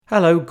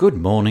Hello, good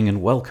morning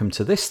and welcome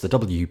to this, the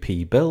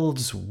WP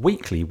Builds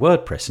weekly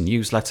WordPress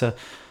newsletter,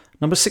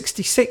 number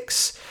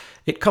 66.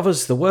 It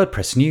covers the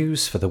WordPress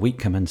news for the week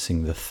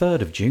commencing the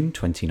 3rd of June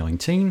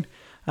 2019,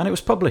 and it was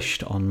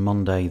published on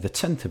Monday the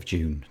 10th of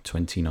June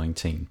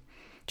 2019.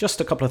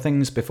 Just a couple of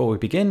things before we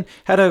begin.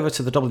 Head over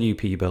to the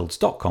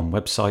wpbuilds.com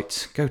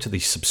website, go to the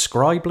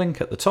subscribe link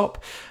at the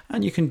top,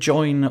 and you can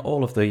join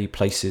all of the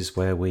places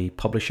where we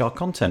publish our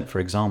content. For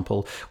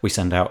example, we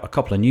send out a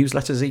couple of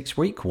newsletters each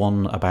week,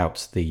 one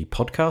about the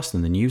podcast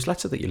and the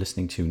newsletter that you're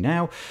listening to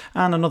now,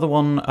 and another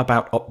one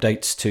about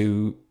updates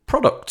to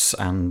products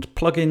and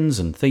plugins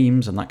and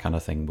themes and that kind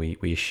of thing. We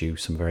issue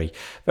some very,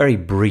 very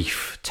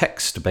brief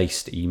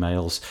text-based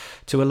emails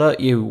to alert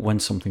you when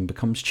something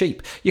becomes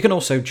cheap. You can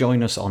also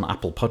join us on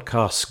Apple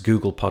Podcasts,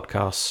 Google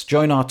Podcasts,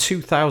 join our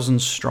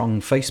 2,000-strong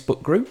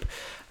Facebook group,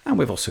 and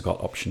we've also got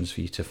options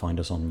for you to find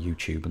us on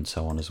YouTube and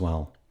so on as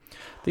well.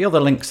 The other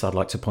links I'd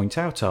like to point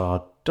out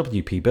are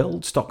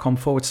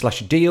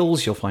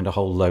wpbuilds.com/deals. You'll find a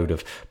whole load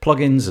of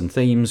plugins and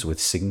themes with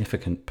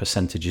significant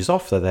percentages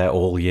off. They're there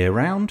all year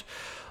round.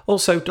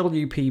 Also,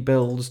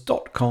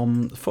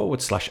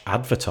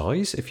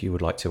 wpbuilds.com/advertise if you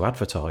would like to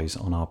advertise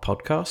on our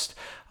podcast,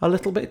 a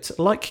little bit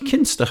like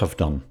Kinsta have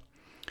done.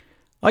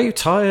 Are you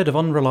tired of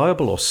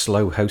unreliable or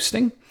slow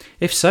hosting?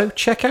 If so,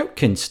 check out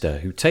Kinsta,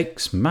 who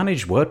takes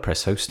managed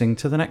WordPress hosting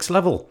to the next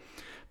level.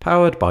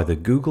 Powered by the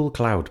Google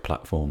Cloud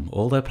Platform,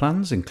 all their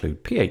plans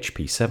include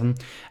PHP 7,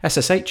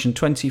 SSH and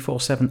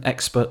 24/7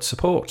 expert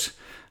support,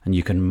 and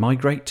you can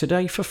migrate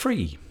today for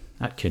free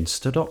at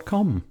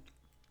kinsta.com.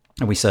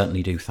 And we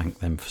certainly do thank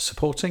them for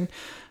supporting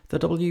the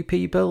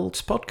WP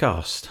Builds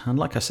podcast. And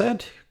like I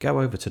said,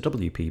 go over to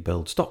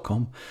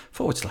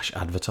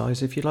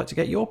wpbuilds.com/advertise if you'd like to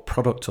get your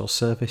product or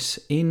service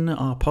in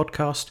our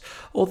podcast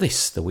or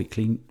the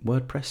weekly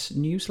WordPress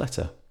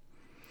newsletter.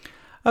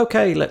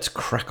 Okay, let's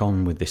crack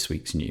on with this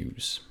week's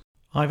news.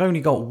 I've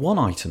only got one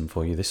item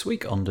for you this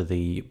week under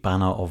the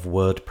banner of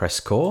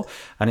WordPress Core,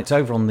 and it's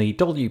over on the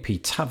WP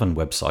Tavern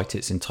website.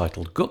 It's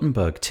entitled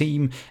Gutenberg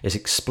Team is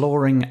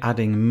Exploring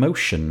Adding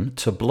Motion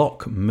to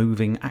Block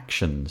Moving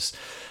Actions.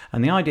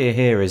 And the idea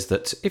here is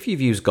that if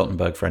you've used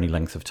Gutenberg for any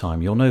length of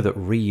time, you'll know that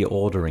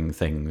reordering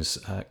things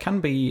can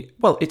be,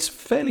 well, it's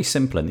fairly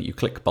simple in that you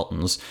click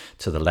buttons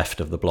to the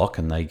left of the block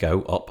and they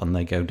go up and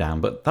they go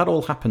down, but that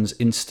all happens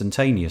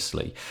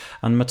instantaneously.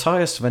 And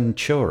Matthias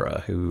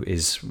Ventura, who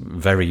is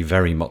very,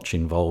 very much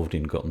involved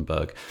in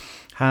Gutenberg,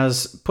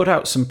 has put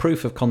out some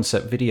proof of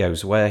concept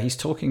videos where he's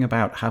talking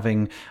about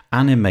having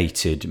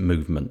animated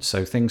movement,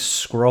 so things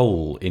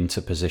scroll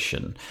into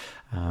position.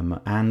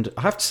 And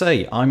I have to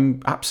say,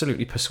 I'm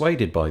absolutely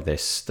persuaded by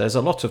this. There's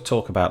a lot of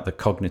talk about the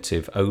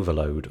cognitive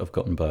overload of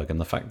Gutenberg and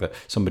the fact that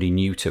somebody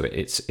new to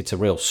it, it's a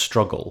real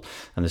struggle.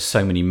 And there's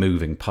so many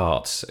moving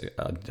parts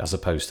as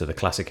opposed to the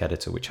classic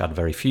editor, which had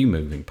very few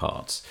moving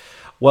parts.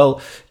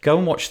 Well, go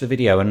and watch the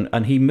video.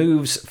 And he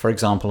moves, for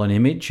example, an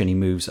image, and he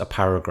moves a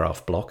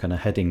paragraph block and a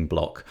heading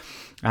block.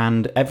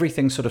 And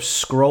everything sort of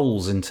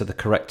scrolls into the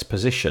correct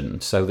position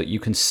so that you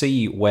can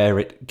see where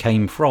it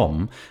came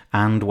from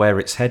and where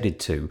it's headed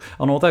to.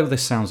 And although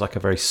this sounds like a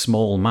very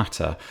small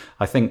matter,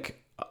 I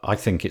think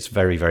it's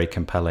very, very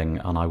compelling,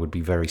 and I would be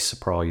very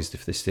surprised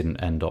if this didn't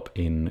end up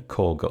in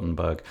Core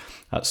Gutenberg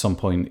at some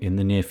point in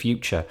the near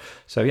future.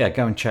 So yeah,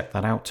 go and check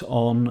that out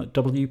on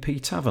WP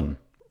Tavern.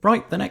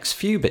 Right, the next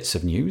few bits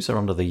of news are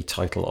under the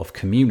title of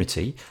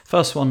Community.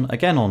 First one,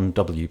 again on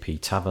WP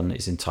Tavern,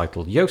 is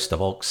entitled Joost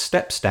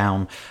steps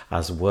down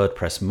as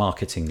WordPress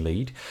marketing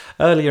lead.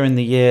 Earlier in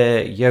the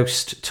year,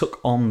 Joost took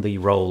on the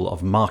role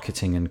of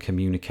marketing and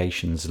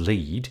communications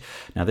lead.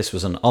 Now, this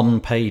was an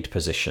unpaid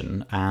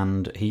position,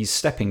 and he's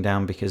stepping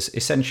down because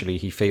essentially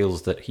he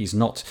feels that he's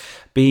not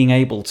being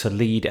able to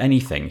lead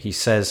anything. He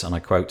says, and I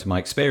quote, "My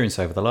experience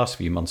over the last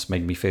few months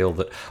made me feel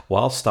that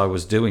whilst I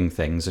was doing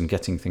things and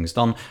getting things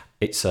done,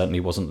 it certainly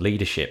wasn't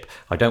leadership.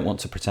 I don't want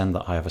to pretend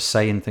that I have a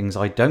say in things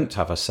I don't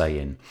have a say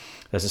in.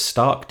 There's a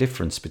stark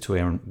difference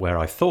between where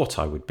I thought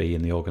I would be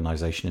in the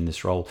organisation in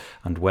this role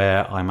and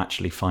where I'm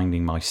actually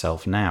finding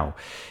myself now.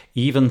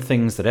 Even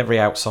things that every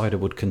outsider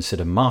would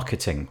consider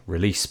marketing,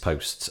 release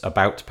posts,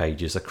 about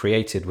pages, are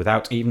created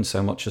without even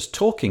so much as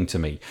talking to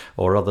me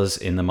or others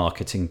in the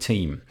marketing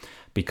team.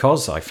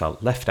 Because I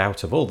felt left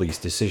out of all these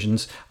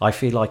decisions, I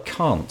feel I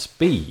can't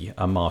be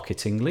a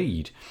marketing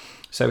lead."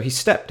 So he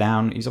stepped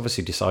down. He's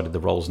obviously decided the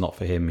role's not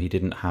for him. He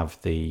didn't have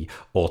the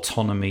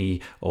autonomy,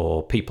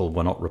 or people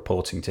were not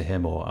reporting to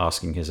him or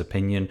asking his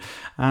opinion.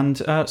 And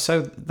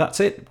so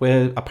that's it.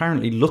 We're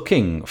apparently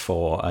looking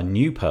for a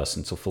new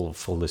person to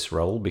fill this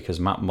role, because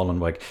Matt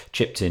Mullenweg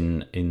chipped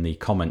in the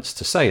comments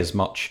to say as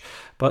much.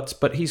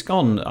 But he's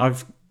gone.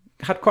 I've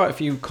had quite a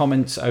few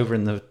comments over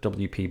in the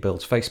WP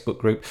Builds Facebook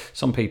group.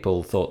 Some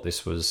people thought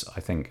this was, I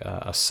think,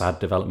 a sad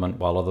development,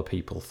 while other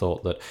people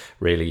thought that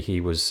really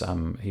he was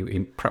he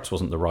perhaps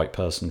wasn't the right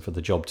person for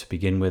the job to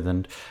begin with,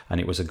 and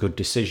it was a good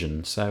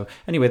decision. So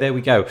anyway, there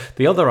we go.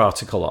 The other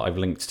article that I've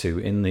linked to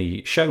in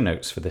the show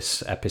notes for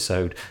this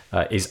episode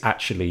is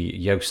actually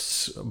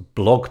Joost's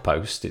blog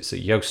post. It's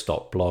at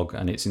joost.blog,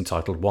 and it's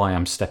entitled "Why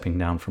I'm Stepping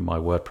Down from My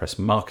WordPress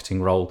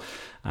Marketing Role,"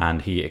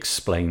 and he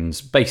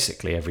explains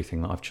basically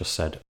everything that I've just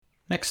said.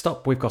 Next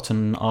up, we've got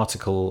an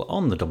article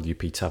on the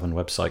WP Tavern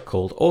website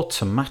called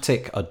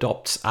Automatic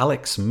Adopts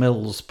Alex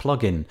Mills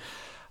Plugin.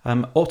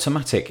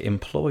 Automatic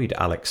employed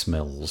Alex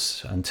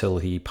Mills until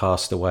he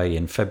passed away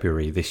in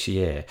February this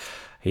year.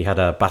 He had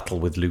a battle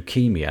with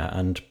leukemia,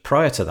 and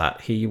prior to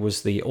that, he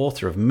was the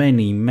author of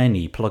many,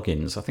 many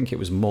plugins. I think it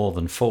was more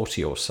than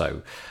 40 or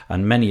so,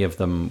 and many of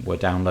them were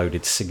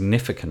downloaded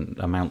significant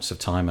amounts of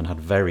time and had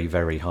very,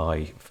 very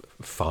high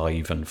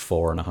 5 and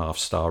 4.5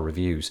 star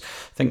reviews.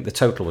 I think the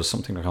total was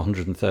something like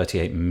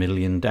 138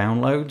 million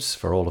downloads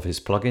for all of his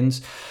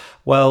plugins.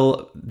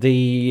 Well,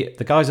 the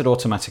guys at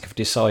Automatic have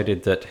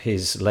decided that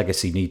his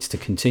legacy needs to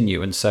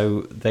continue, and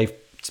so they've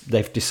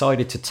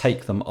decided to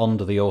take them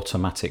under the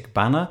Automatic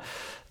banner.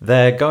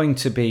 They're going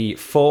to be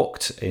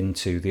forked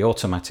into the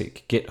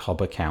Automatic GitHub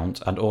account,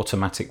 and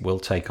Automatic will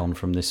take on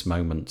from this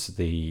moment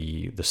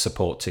the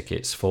support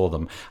tickets for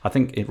them. I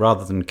think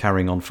rather than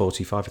carrying on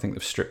 45, I think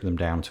they've stripped them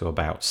down to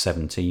about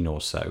 17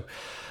 or so.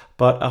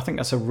 But I think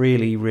that's a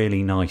really,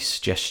 really nice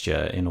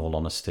gesture, in all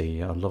honesty,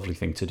 a lovely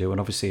thing to do. And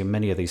obviously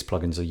many of these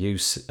plugins are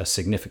used a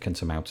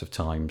significant amount of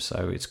time,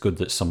 so it's good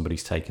that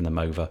somebody's taken them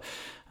over.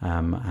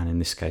 And in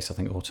this case, I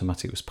think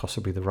Automatic was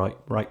possibly the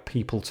right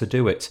people to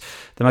do it.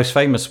 The most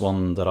famous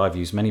one that I've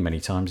used many, many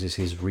times is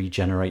his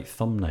Regenerate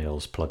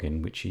Thumbnails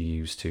plugin, which you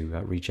use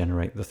to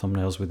regenerate the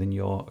thumbnails within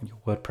your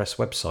WordPress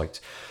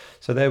website.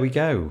 So there we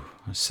go.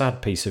 A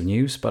sad piece of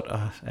news, but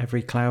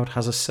every cloud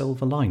has a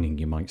silver lining,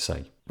 you might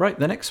say. Right,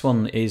 the next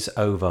one is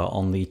over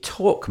on the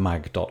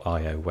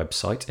talkmag.io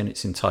website, and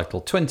it's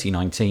entitled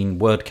 2019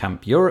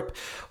 WordCamp Europe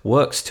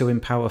Works to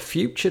Empower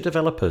Future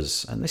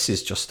Developers. And this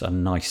is just a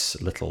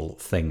nice little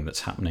thing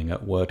that's happening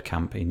at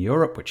WordCamp in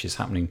Europe, which is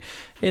happening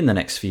in the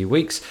next few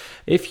weeks.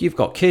 If you've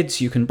got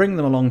kids, you can bring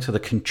them along to the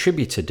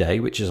Contributor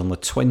Day, which is on the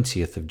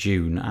 20th of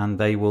June, and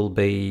they will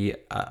be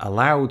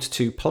allowed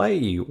to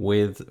play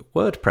with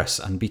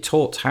WordPress and be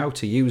taught how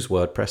to use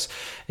WordPress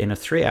in a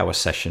 3-hour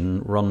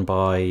session run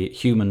by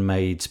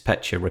human-made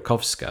Petya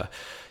Rakowska.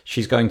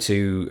 She's going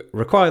to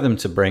require them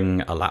to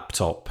bring a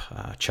laptop,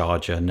 a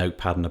charger,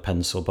 notepad and a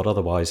pencil, but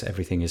otherwise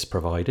everything is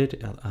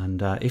provided.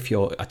 And if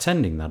you're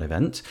attending that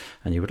event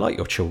and you would like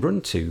your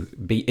children to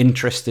be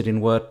interested in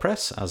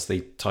WordPress, as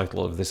the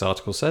title of this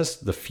article says,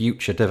 the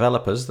future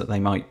developers that they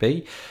might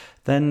be,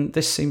 then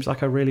this seems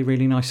like a really,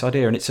 really nice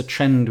idea. And it's a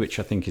trend which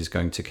I think is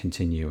going to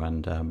continue,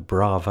 and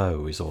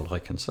bravo is all I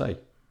can say.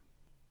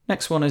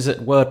 Next one is at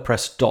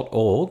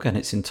wordpress.org, and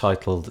it's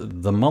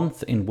entitled The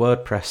Month in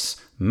WordPress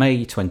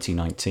May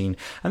 2019.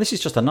 And this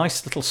is just a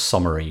nice little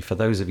summary for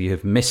those of you who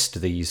have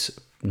missed these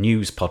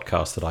news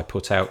podcasts that I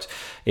put out.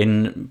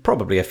 In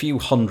probably a few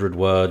hundred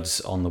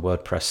words on the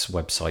WordPress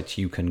website,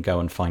 you can go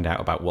and find out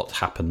about what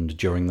happened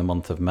during the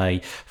month of May.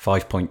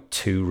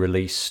 5.2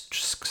 release,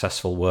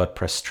 successful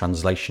WordPress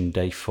translation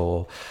day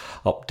 4,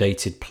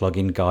 updated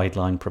plugin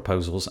guideline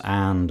proposals,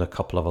 and a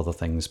couple of other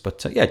things.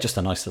 But yeah, just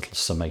a nice little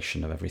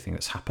summation of everything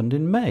that's happened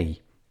in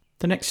May.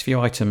 The next few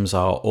items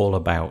are all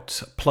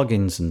about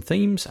plugins and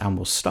themes, and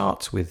we'll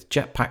start with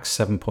Jetpack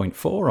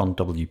 7.4 on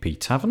WP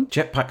Tavern.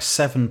 Jetpack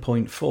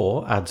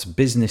 7.4 adds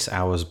business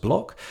hours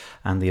block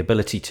and the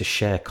ability to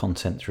share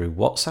content through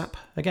WhatsApp,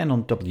 again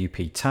on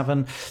WP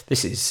Tavern.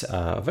 This is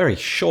a very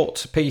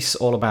short piece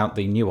all about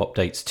the new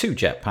updates to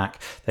Jetpack.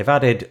 They've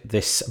added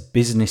this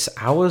business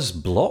hours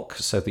block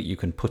so that you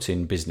can put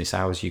in business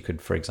hours. You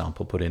could, for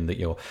example, put in that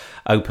you're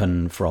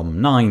open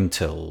from 9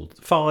 till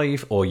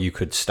 5, or you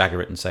could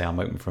stagger it and say I'm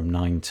open from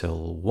 9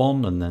 till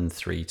 1 and then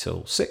 3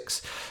 till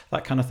 6,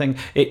 that kind of thing.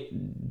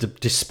 The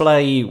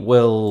display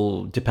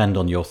will depend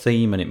on your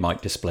theme and it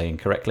might display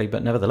incorrectly,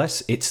 but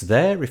nevertheless, it's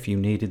there if you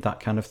needed that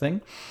kind of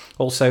thing.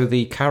 Also,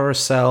 the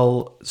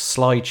carousel,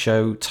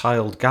 slideshow,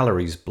 tiled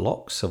galleries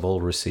blocks have all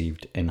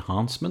received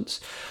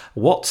enhancements.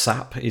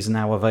 WhatsApp is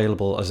now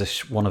available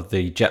as one of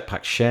the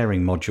Jetpack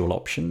sharing module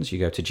options. You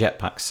go to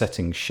Jetpack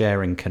settings,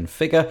 sharing,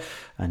 configure,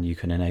 and you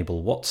can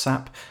enable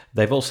WhatsApp.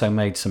 They've also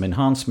made some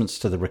enhancements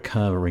to the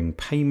recurring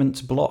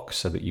payment block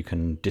so that you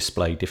can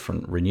display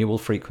different renewal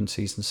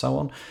frequencies and so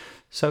on.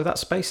 So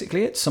that's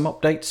basically it. Some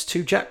updates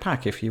to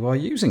Jetpack if you are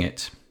using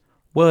it.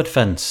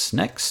 WordFence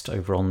next,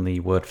 over on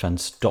the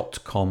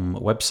wordfence.com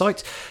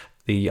website.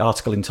 The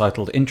article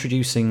entitled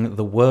Introducing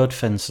the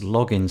WordFence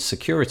Login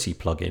Security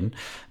Plugin.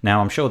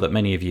 Now, I'm sure that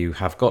many of you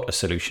have got a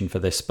solution for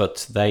this,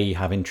 but they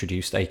have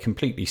introduced a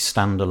completely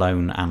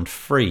standalone and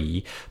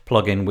free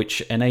plugin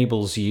which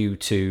enables you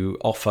to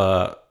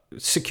offer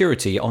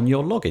security on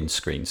your login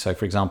screen. So,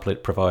 for example,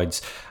 it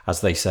provides,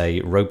 as they say,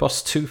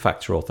 robust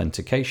two-factor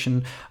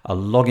authentication, a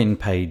login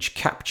page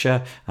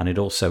capture, and it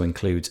also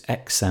includes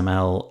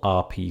XML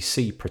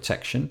RPC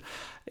protection.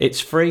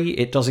 It's free.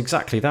 It does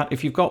exactly that.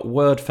 If you've got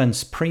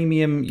WordFence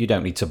Premium, you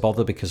don't need to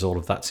bother because all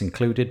of that's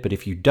included. But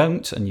if you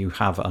don't and you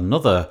have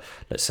another,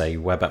 let's say,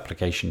 web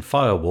application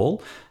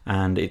firewall,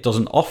 and it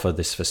doesn't offer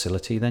this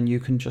facility, then you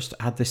can just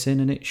add this in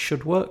and it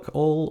should work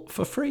all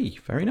for free.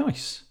 Very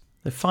nice.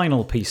 The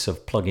final piece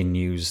of plugin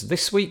news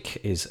this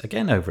week is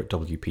again over at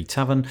WP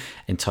Tavern,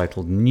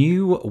 entitled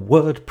New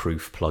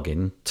WordProof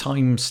Plugin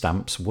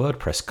Timestamps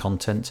WordPress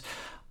Content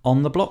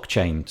on the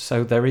Blockchain.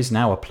 So there is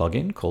now a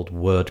plugin called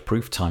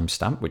WordProof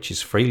Timestamp, which is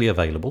freely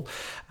available,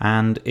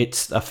 and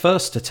it's a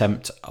first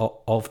attempt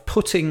of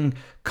putting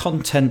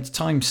content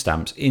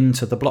timestamps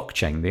into the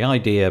blockchain. The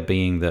idea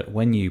being that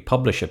when you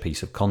publish a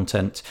piece of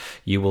content,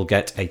 you will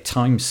get a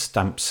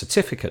timestamp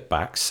certificate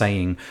back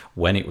saying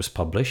when it was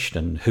published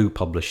and who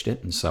published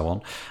it and so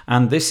on.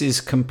 And this is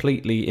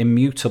completely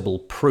immutable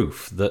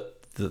proof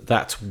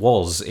that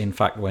was in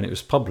fact when it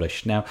was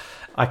published. Now,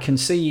 I can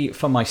see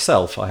for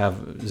myself, I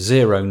have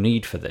zero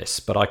need for this,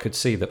 but I could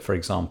see that, for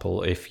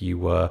example, if you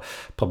were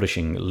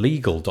publishing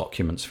legal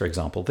documents, for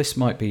example, this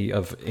might be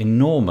of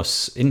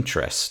enormous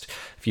interest.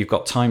 If you've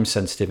got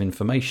time-sensitive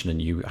information and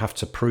you have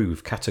to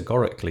prove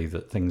categorically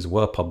that things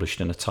were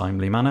published in a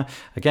timely manner,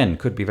 again,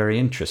 could be very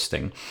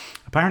interesting.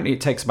 Apparently,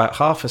 it takes about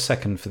half a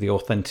second for the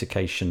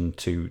authentication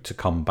to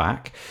come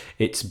back.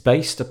 It's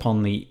based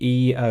upon the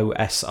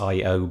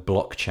EOSIO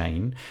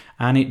blockchain,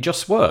 and it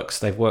just works.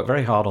 They've worked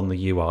very hard on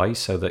the UI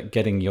so that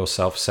getting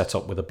yourself set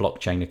up with a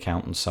blockchain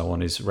account and so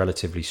on is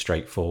relatively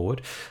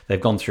straightforward. They've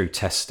gone through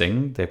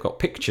testing. They've got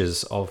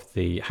pictures of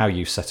how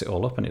you set it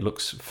all up, and it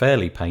looks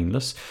fairly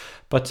painless.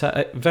 But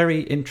a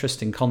very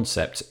interesting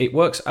concept. It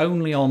works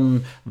only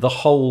on the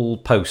whole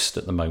post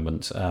at the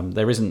moment.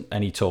 There isn't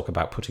any talk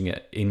about putting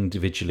it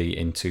individually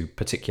into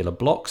particular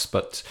blocks,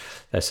 but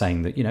they're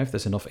saying that, if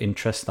there's enough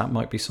interest, that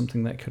might be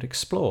something they could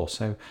explore.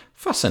 So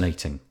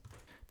fascinating.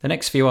 The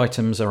next few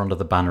items are under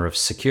the banner of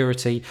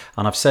security,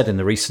 and I've said in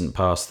the recent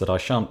past that I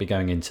shan't be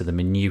going into the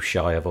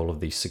minutiae of all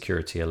of these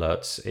security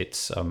alerts.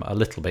 It's a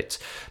little bit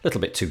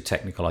too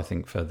technical, I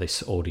think, for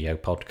this audio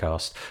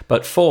podcast.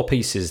 But 4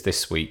 pieces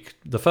this week.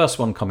 The first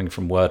one coming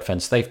from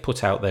WordFence. They've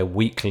put out their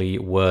weekly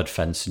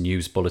WordFence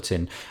news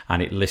bulletin,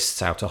 and it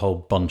lists out a whole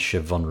bunch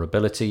of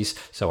vulnerabilities,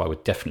 so I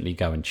would definitely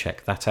go and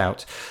check that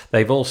out.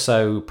 They've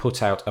also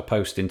put out a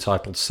post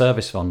entitled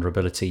Service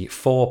Vulnerability: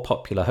 4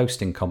 Popular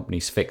Hosting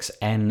Companies Fix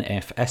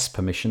NFS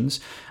permissions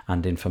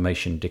and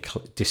information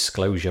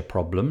disclosure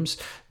problems.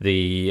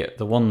 The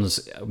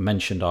ones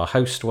mentioned are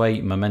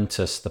Hostway,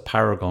 Momentous, the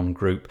Paragon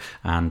Group,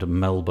 and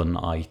Melbourne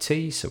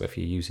IT. So if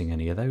you're using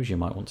any of those, you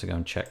might want to go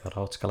and check that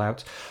article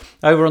out.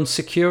 Over on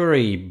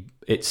Securi,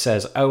 it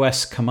says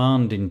OS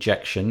command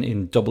injection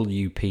in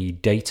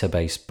WP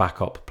database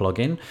backup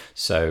plugin.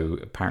 So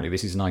apparently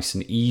this is nice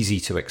and easy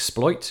to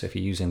exploit. If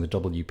you're using the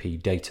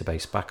WP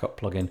database backup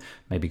plugin,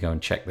 maybe go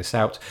and check this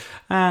out.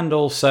 And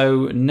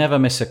also never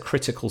miss a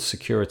critical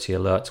security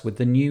alert with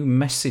the new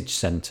message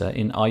center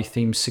in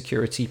iThemes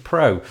Security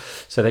Pro.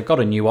 So they've got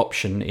a new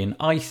option in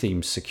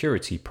iThemes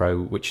Security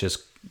Pro, which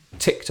has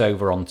ticked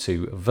over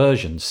onto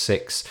version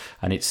 6,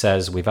 and it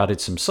says we've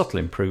added some subtle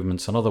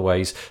improvements and other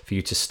ways for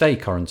you to stay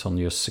current on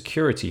your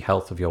security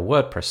health of your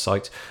WordPress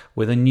site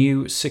with a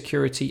new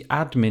security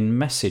admin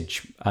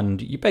message.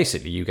 And you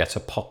get a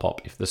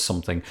pop-up if there's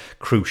something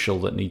crucial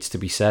that needs to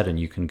be said, and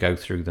you can go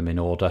through them in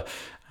order.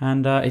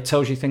 And it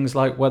tells you things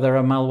like whether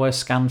a malware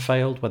scan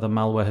failed, whether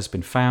malware has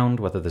been found,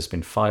 whether there's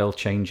been file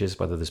changes,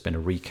 whether there's been a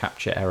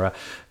reCAPTCHA error,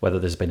 whether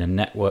there's been a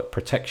network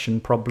protection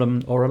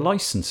problem or a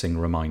licensing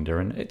reminder.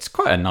 And it's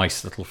quite a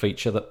nice little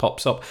feature that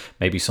pops up.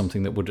 Maybe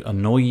something that would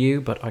annoy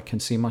you, but I can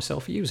see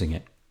myself using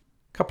it.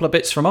 Couple of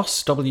bits from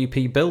us,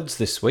 WP Builds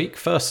this week.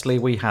 Firstly,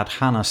 we had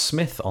Hannah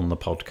Smith on the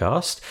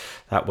podcast.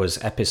 That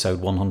was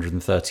episode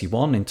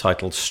 131,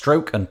 entitled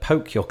Stroke and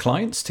Poke Your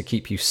Clients to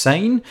Keep You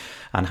Sane.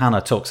 And Hannah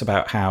talks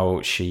about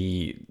how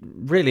she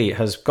really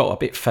has got a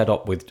bit fed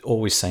up with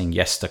always saying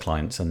yes to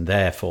clients and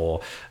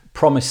therefore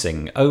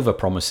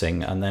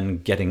over-promising, and then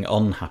getting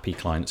unhappy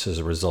clients as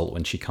a result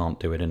when she can't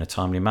do it in a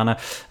timely manner.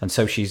 And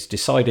so she's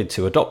decided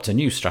to adopt a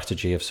new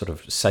strategy of sort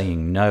of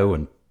saying no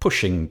and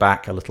pushing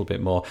back a little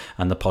bit more,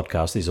 and the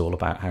podcast is all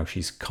about how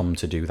she's come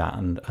to do that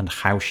and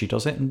how she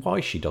does it and why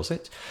she does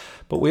it.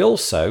 But we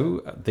also,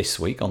 this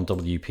week on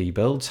WP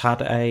Builds,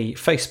 had a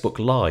Facebook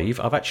Live.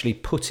 I've actually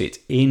put it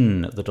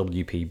in the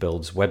WP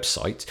Builds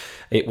website.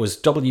 It was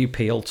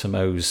WP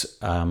Ultimo's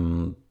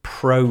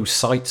Pro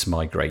Sites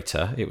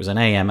Migrator. It was an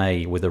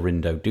AMA with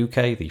Arindo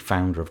Duque, the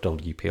founder of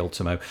WP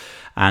Ultimo,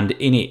 and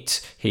in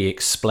it he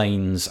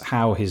explains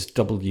how his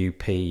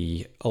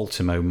WP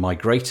Ultimo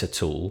Migrator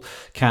tool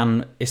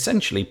can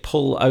essentially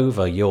pull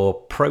over your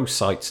Pro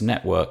Sites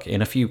network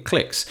in a few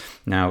clicks.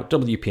 Now,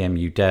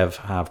 WPMU Dev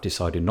have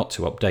decided not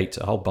to update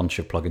a whole bunch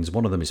of plugins.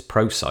 One of them is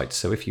Pro Sites,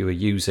 so if you are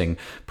using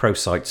Pro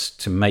Sites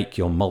to make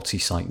your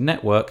multi-site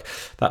network,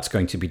 that's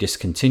going to be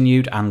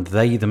discontinued, and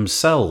they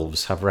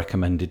themselves have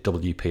recommended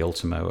WP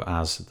Ultimo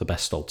as the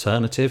best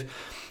alternative.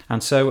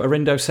 And so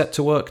Arindo set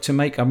to work to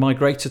make a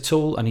migrator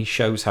tool, and he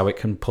shows how it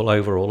can pull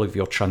over all of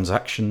your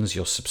transactions,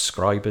 your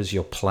subscribers,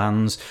 your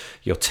plans,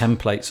 your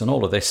templates, and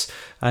all of this.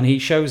 And he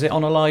shows it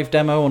on a live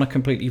demo on a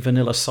completely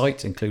vanilla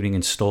site, including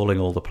installing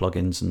all the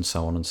plugins and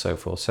so on and so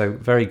forth. So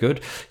very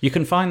good. You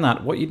can find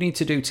that. What you need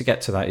to do to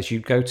get to that is you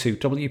go to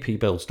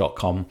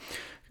wpbuilds.com,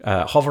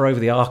 hover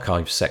over the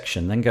archives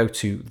section, then go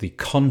to the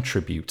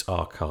contribute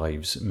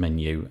archives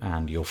menu,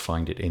 and you'll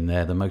find it in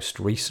there, the most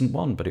recent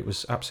one, but it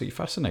was absolutely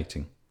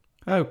fascinating.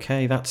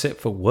 Okay, that's it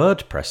for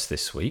WordPress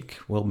this week.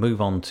 We'll move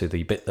on to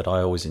the bit that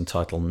I always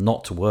entitle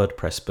Not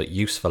WordPress But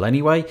Useful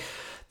Anyway.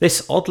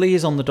 This oddly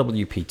is on the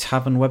WP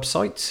Tavern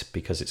website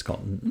because it's got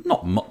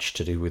not much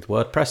to do with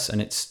WordPress,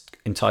 and it's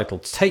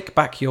entitled Take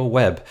Back Your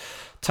Web.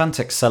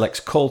 Tantek Selek's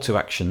call to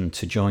action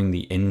to join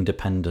the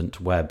independent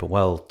web.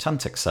 Well,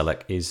 Tantek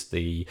Selek is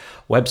the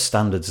web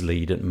standards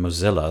lead at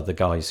Mozilla, the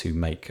guys who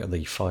make the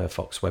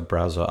Firefox web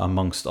browser,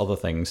 amongst other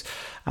things.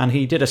 And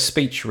he did a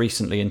speech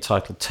recently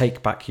entitled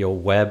Take Back Your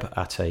Web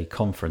at a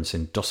conference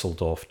in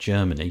Dusseldorf,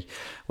 Germany,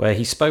 where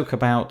he spoke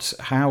about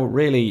how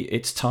really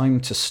it's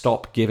time to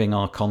stop giving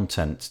our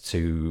content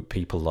to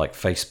people like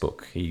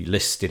Facebook. He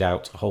listed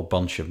out a whole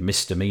bunch of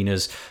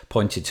misdemeanors,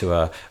 pointed to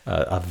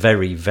a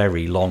very,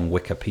 very long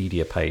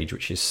Wikipedia page,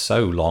 which is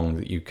so long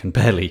that you can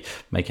barely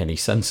make any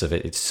sense of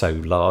it. It's so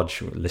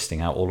large, listing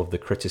out all of the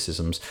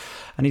criticisms.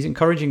 And he's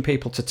encouraging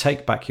people to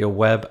take back your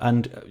web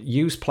and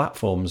use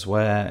platforms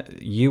where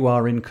you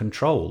are in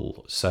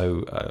control.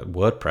 So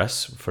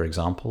WordPress, for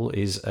example,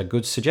 is a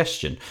good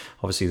suggestion.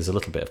 Obviously, there's a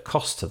little bit of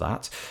cost to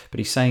that, but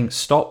he's saying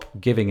stop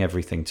giving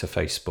everything to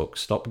Facebook,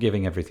 stop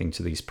giving everything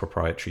to these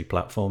proprietary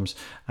platforms,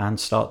 and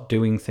start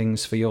doing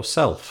things for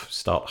yourself.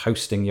 Start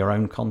hosting your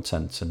own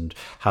content and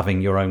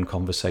having your own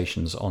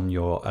conversations on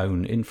your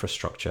own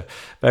infrastructure.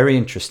 Very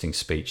interesting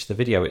speech. The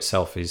video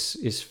itself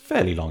is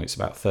fairly long. It's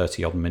about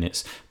 30 odd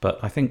minutes, but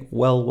I think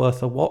well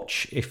worth a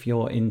watch if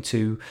you're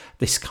into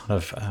this kind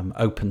of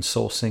open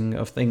sourcing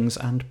of things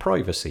and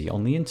privacy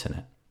on the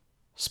internet.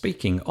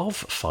 Speaking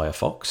of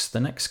Firefox,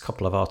 the next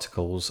couple of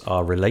articles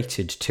are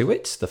related to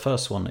it. The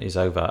first one is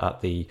over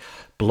at the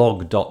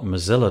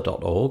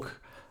blog.mozilla.org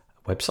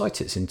website.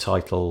 It's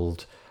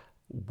entitled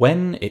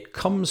When It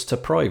Comes to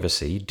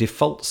Privacy,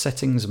 Default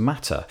Settings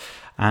Matter.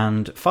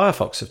 And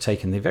Firefox have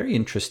taken the very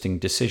interesting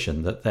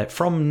decision that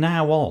from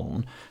now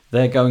on,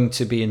 they're going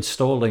to be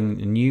installing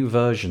new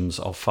versions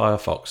of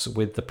Firefox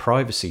with the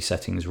privacy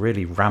settings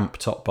really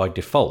ramped up by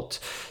default.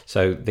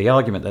 So the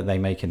argument that they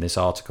make in this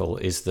article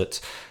is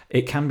that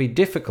it can be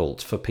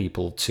difficult for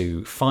people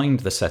to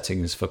find the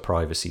settings for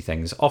privacy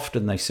things.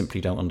 Often they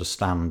simply don't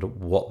understand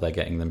what they're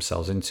getting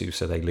themselves into,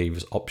 so they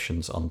leave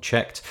options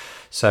unchecked.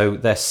 So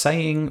they're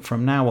saying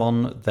from now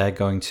on, they're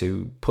going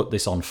to put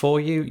this on for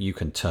you. You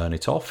can turn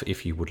it off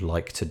if you would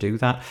like to do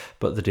that,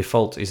 but the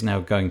default is now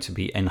going to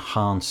be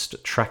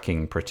enhanced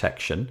tracking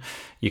protection.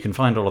 You can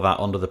find all of that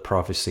under the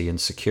privacy and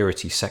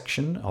security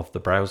section of the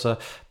browser,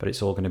 but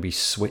it's all going to be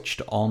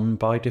switched on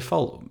by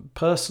default.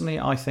 Personally,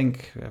 I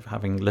think,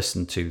 having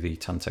listened to the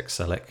Tantek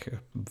Selek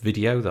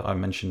video that I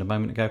mentioned a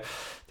moment ago,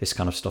 this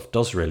kind of stuff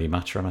does really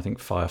matter, and I think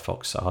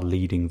Firefox are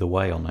leading the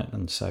way on it,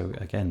 and so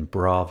again,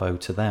 bravo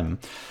to them.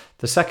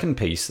 The second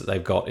piece that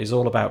they've got is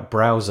all about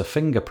browser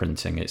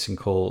fingerprinting. It's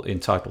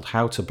entitled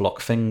How to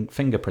Block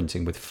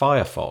Fingerprinting with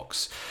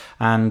Firefox,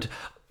 and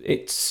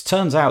it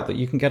turns out that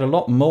you can get a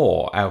lot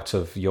more out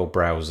of your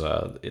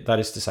browser. That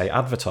is to say,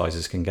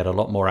 advertisers can get a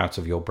lot more out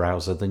of your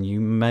browser than you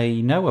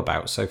may know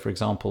about. So, for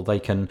example, they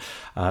can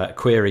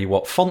query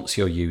what fonts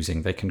you're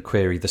using. They can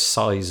query the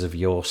size of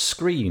your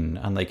screen,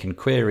 and they can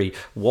query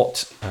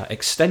what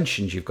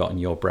extensions you've got in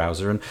your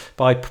browser. And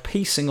by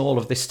piecing all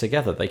of this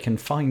together, they can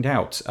find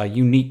out a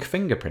unique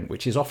fingerprint,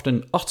 which is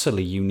often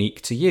utterly unique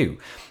to you.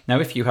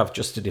 Now, if you have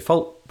just a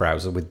default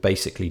browser with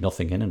basically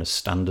nothing in and a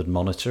standard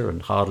monitor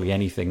and hardly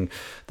anything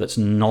that's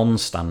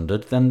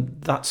non-standard, then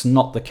that's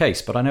not the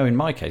case. But I know in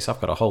my case, I've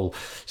got a whole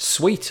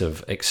suite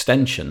of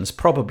extensions,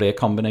 probably a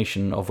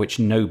combination of which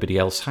nobody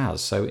else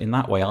has. So in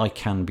that way, I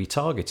can be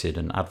targeted,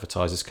 and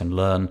advertisers can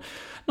learn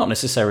Not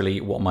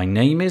necessarily what my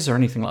name is or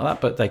anything like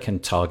that, but they can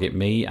target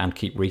me and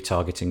keep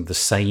retargeting the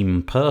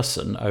same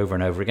person over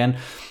and over again.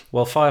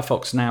 Well,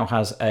 Firefox now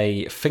has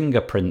a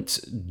fingerprint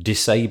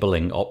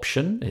disabling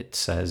option. It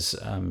says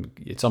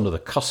it's under the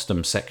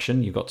custom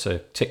section. You've got to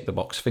tick the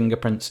box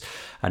fingerprints,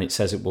 and it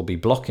says it will be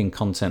blocking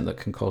content that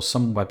can cause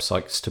some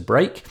websites to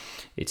break.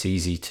 It's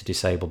easy to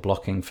disable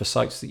blocking for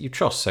sites that you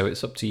trust, so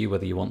it's up to you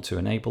whether you want to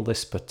enable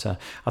this. But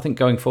I think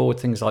going forward,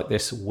 things like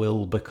this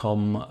will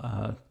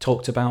become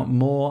talked about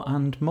more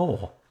and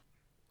more.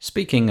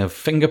 Speaking of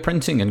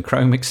fingerprinting and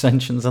Chrome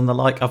extensions and the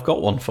like, I've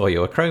got one for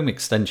you, a Chrome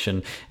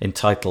extension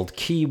entitled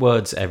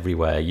Keywords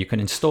Everywhere. You can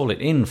install it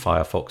in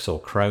Firefox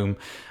or Chrome.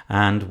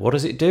 And what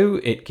does it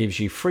do? It gives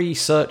you free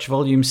search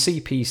volume,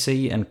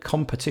 CPC and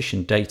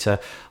competition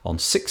data on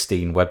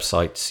 16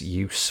 websites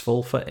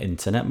useful for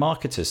internet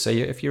marketers. So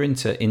if you're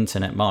into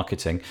internet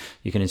marketing,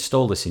 you can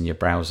install this in your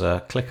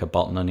browser, click a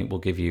button, and it will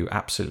give you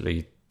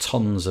absolutely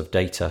tons of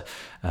data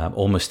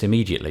almost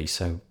immediately,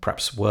 so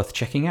perhaps worth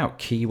checking out.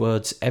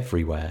 Keywords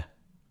Everywhere.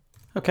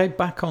 Okay,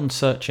 back on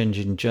Search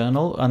Engine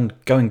Journal, and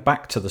going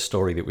back to the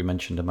story that we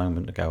mentioned a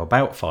moment ago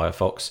about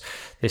Firefox,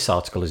 this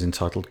article is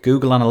entitled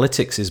Google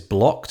Analytics is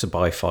blocked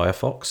by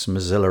Firefox.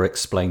 Mozilla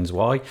explains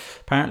why.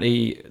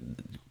 Apparently,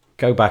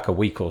 go back a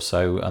week or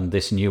so, and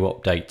this new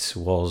update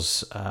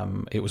was,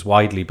 it was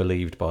widely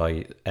believed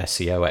by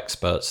SEO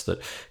experts that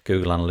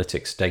Google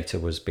Analytics data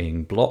was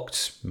being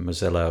blocked.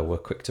 Mozilla were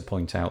quick to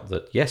point out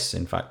that yes,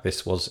 in fact,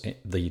 this was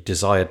the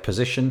desired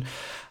position.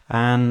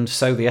 And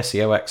so the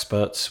SEO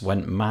experts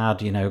went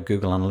mad. You know,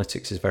 Google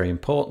Analytics is very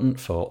important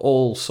for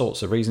all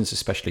sorts of reasons,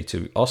 especially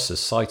to us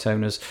as site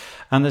owners.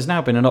 And there's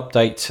now been an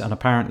update, and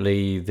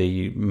apparently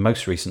the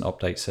most recent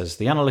update says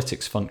the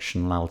analytics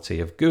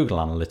functionality of Google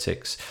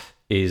Analytics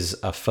is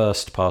a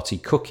first-party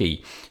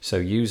cookie, so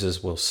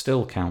users will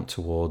still count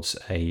towards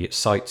a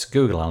site's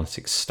Google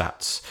Analytics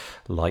stats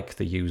like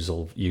the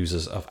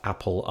users of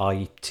Apple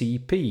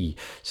ITP.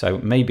 So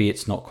maybe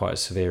it's not quite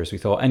as severe as we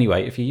thought.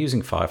 Anyway, if you're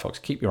using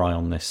Firefox, keep your eye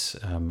on this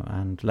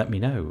and let me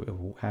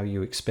know how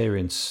you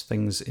experience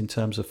things in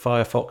terms of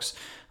Firefox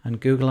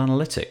and Google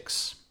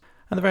Analytics.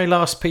 And the very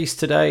last piece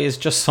today is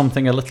just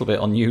something a little bit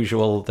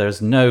unusual. There's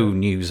no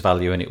news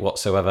value in it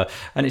whatsoever,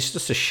 and it's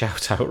just a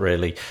shout out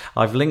really.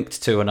 I've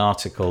linked to an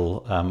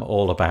article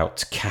all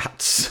about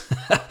cats.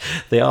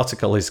 The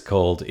article is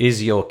called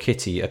Is Your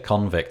Kitty a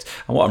Convict?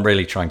 And what I'm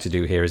really trying to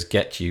do here is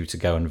get you to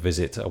go and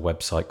visit a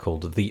website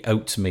called The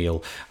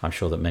Oatmeal. I'm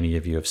sure that many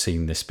of you have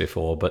seen this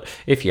before, but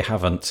if you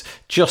haven't,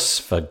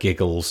 just for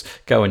giggles,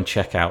 go and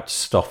check out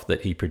stuff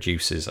that he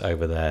produces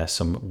over there.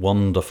 Some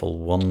wonderful,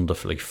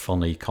 wonderfully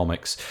funny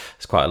comics.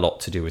 It's quite a lot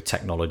to do with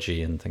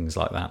technology and things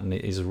like that, and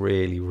it is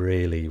really,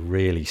 really,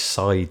 really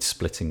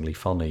side-splittingly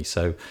funny.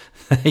 So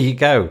there you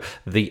go,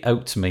 The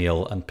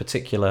Oatmeal, and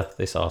particular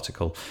this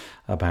article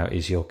about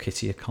Is Your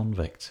Kitty a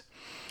Convict?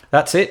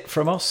 That's it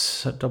from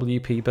us at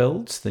WP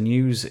Builds. The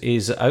news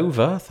is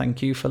over.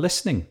 Thank you for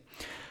listening.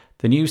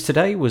 The news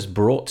today was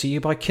brought to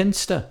you by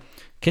Kinsta.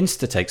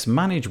 Kinsta takes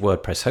managed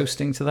WordPress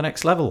hosting to the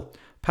next level.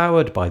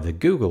 Powered by the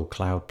Google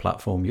Cloud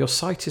Platform, your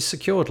site is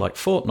secured like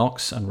Fort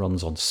Knox and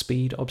runs on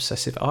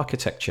speed-obsessive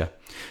architecture.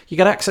 You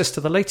get access to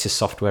the latest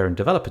software and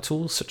developer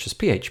tools such as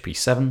PHP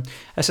 7,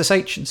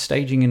 SSH and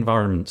staging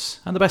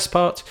environments. And the best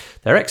part,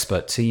 their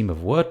expert team of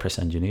WordPress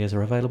engineers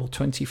are available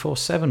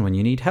 24/7 when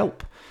you need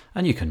help.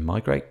 And you can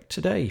migrate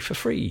today for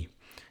free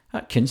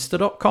at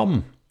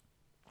kinsta.com.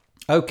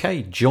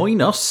 Okay, join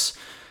us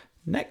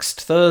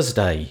next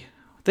Thursday.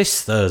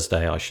 This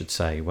Thursday, I should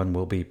say, when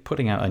we'll be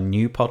putting out a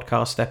new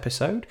podcast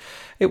episode.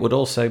 It would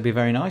also be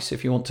very nice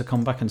if you want to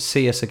come back and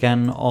see us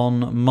again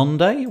on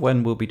Monday,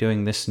 when we'll be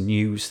doing this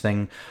news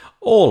thing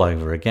all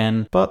over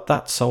again. But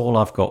that's all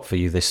I've got for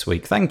you this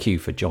week. Thank you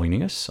for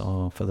joining us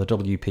for the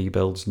WP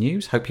Builds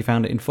news. Hope you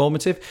found it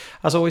informative.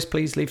 As always,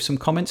 please leave some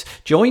comments.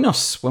 Join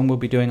us when we'll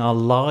be doing our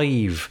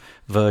live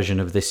version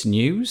of this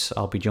news.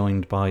 I'll be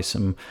joined by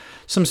some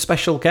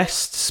special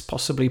guests,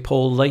 possibly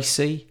Paul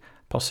Lacey,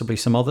 possibly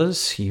some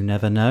others, you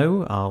never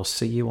know. I'll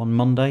see you on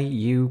Monday,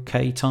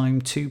 UK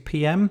time, 2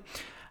 p.m.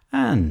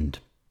 And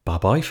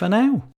bye-bye for now.